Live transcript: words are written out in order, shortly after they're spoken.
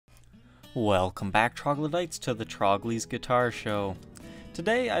Welcome back, troglodytes, to the Trogly's Guitar Show.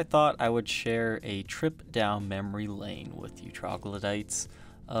 Today I thought I would share a trip down memory lane with you troglodytes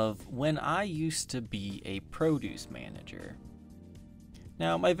of when I used to be a produce manager.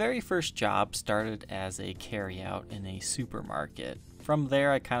 Now, my very first job started as a carryout in a supermarket. From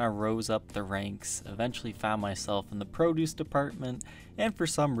there I kind of rose up the ranks, eventually found myself in the produce department, and for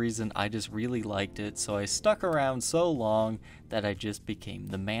some reason I just really liked it, so I stuck around so long that I just became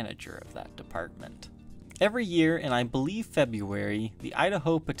the manager of that department. Every year, in I believe February, the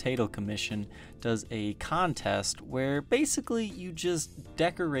Idaho Potato Commission does a contest where basically you just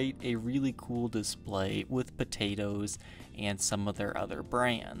decorate a really cool display with potatoes and some of their other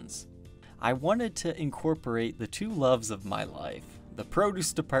brands. I wanted to incorporate the two loves of my life, the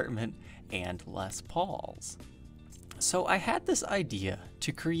produce department and Les Paul's. So I had this idea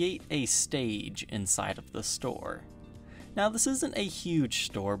to create a stage inside of the store. Now, this isn't a huge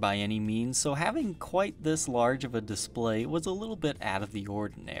store by any means, so having quite this large of a display was a little bit out of the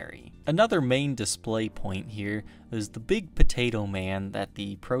ordinary. Another main display point here is the big potato man that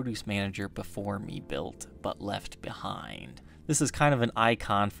the produce manager before me built but left behind. This is kind of an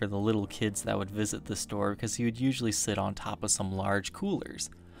icon for the little kids that would visit the store because he would usually sit on top of some large coolers.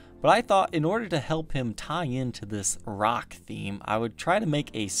 But I thought in order to help him tie into this rock theme, I would try to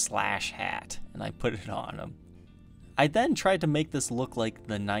make a Slash hat, and I put it on him. I then tried to make this look like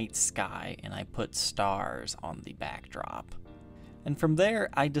the night sky, and I put stars on the backdrop. And from there,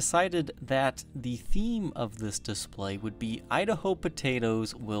 I decided that the theme of this display would be Idaho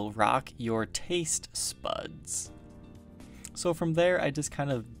potatoes will rock your taste spuds. So from there, I just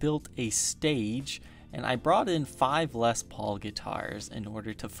kind of built a stage, and I brought in 5 Les Paul guitars in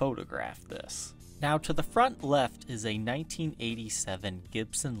order to photograph this. Now, to the front left is a 1987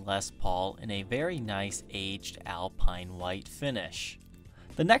 Gibson Les Paul in a very nice aged alpine white finish.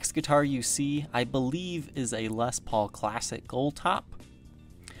 The next guitar you see, I believe, is a Les Paul Classic Gold Top.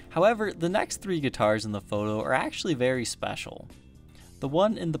 However, the next 3 guitars in the photo are actually very special. The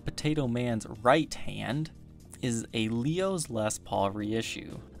one in the Potato Man's right hand is a Leo's Les Paul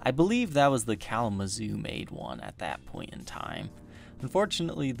reissue. I believe that was the Kalamazoo made one at that point in time.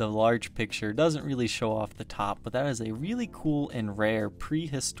 Unfortunately, the large picture doesn't really show off the top, but that is a really cool and rare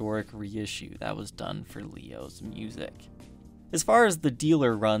prehistoric reissue that was done for Leo's music. As far as the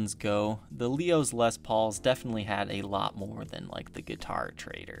dealer runs go, the Leo's Les Pauls definitely had a lot more than like the Guitar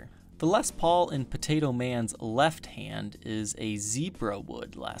Trader. The Les Paul in Potato Man's left hand is a Zebra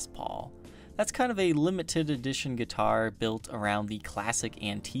Wood Les Paul. That's kind of a limited edition guitar built around the Classic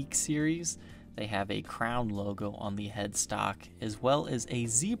Antique series. They have a crown logo on the headstock, as well as a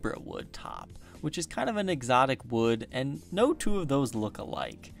zebra wood top, which is kind of an exotic wood, and no two of those look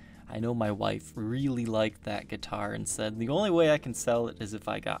alike. I know my wife really liked that guitar and said the only way I can sell it is if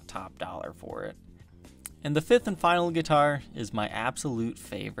I got top dollar for it. And the 5th and final guitar is my absolute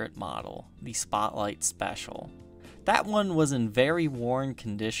favorite model, the Spotlight Special. That one was in very worn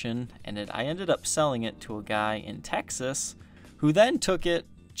condition, and I ended up selling it to a guy in Texas, who then took it,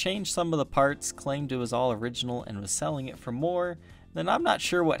 changed some of the parts, claimed it was all original, and was selling it for more. Then I'm not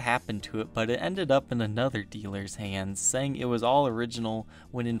sure what happened to it, but it ended up in another dealer's hands, saying it was all original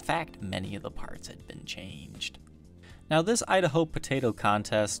when in fact many of the parts had been changed. Now, this Idaho Potato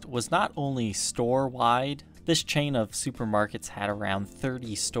Contest was not only store-wide. This chain of supermarkets had around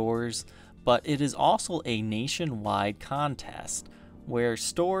 30 stores, but it is also a nationwide contest where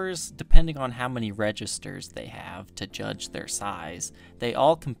stores, depending on how many registers they have to judge their size, they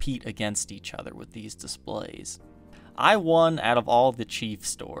all compete against each other with these displays. I won out of all the chief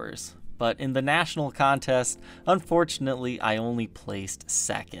stores, but in the national contest, unfortunately, I only placed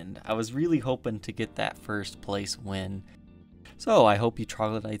 2nd. I was really hoping to get that first place win. So I hope you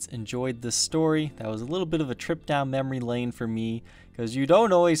troglodytes enjoyed this story. That was a little bit of a trip down memory lane for me, because you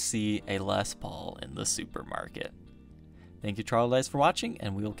don't always see a Les Paul in the supermarket. Thank you troglodytes for watching,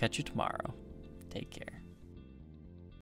 and we will catch you tomorrow. Take care.